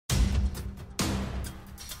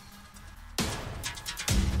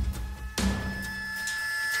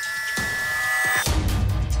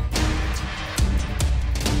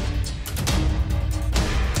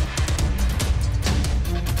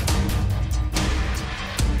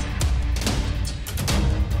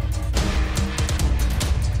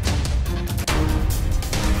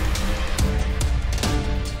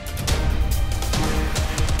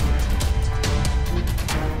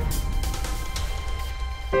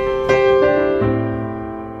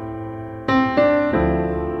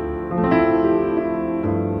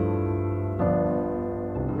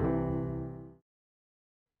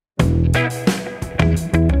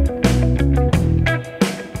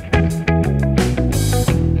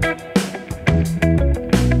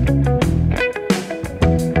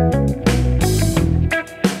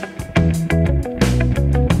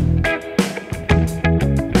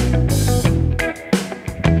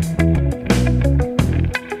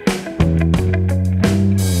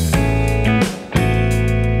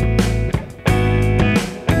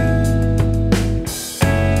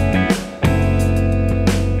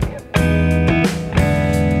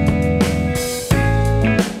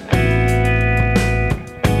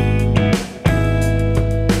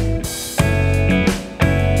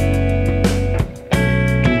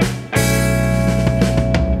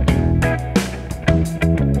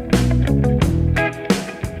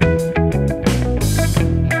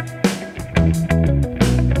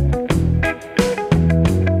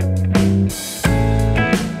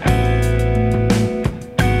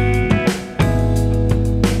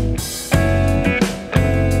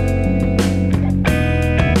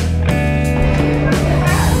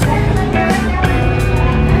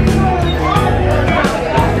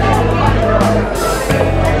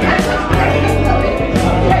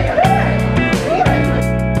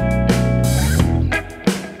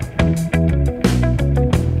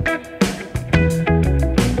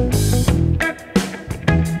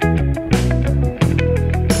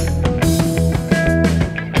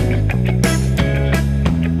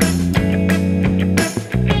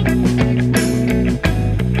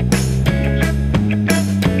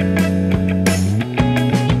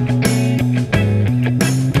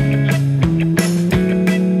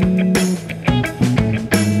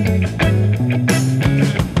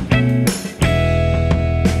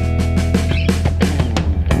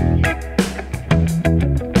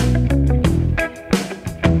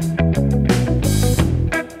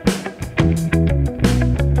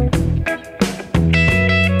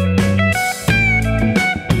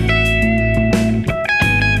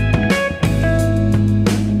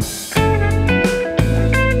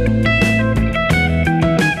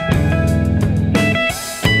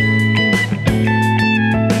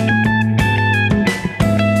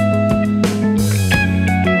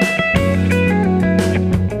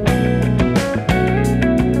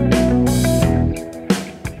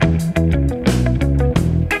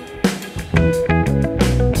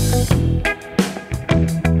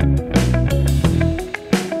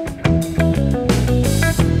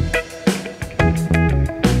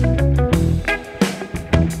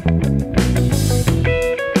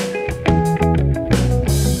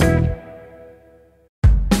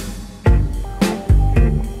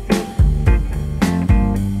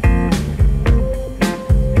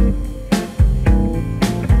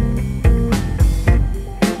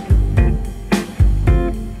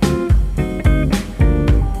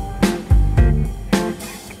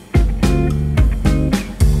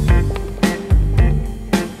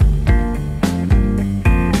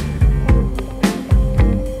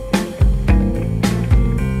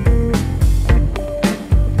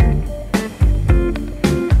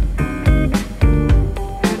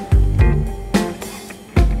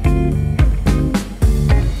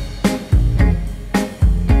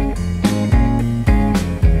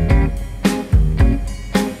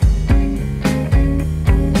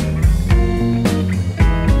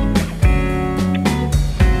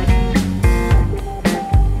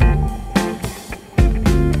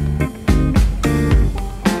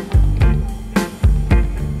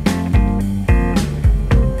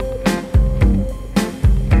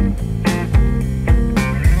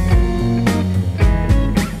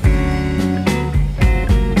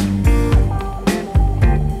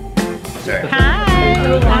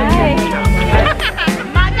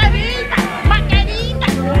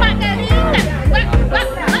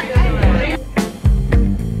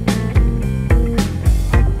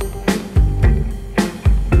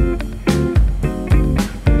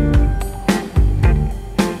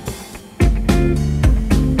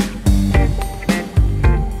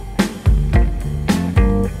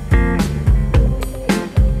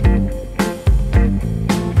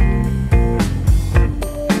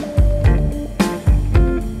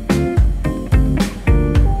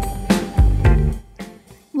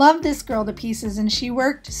Love this girl to pieces, and she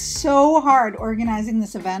worked so hard organizing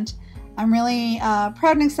this event. I'm really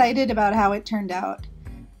proud and excited about how it turned out.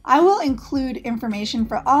 I will include information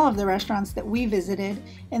for all of the restaurants that we visited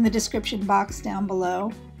in the description box down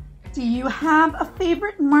below. Do you have a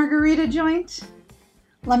favorite margarita joint?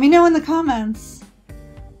 Let me know in the comments.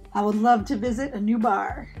 I would love to visit a new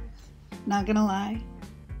bar. Not gonna lie.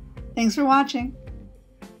 Thanks for watching.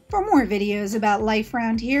 For more videos about life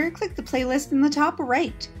around here, click the playlist in the top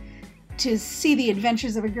right. To see the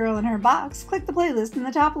adventures of a girl in her box, click the playlist in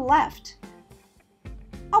the top left.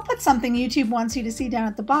 I'll put something YouTube wants you to see down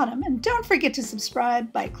at the bottom, and don't forget to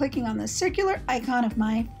subscribe by clicking on the circular icon of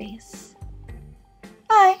my face.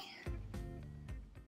 Bye!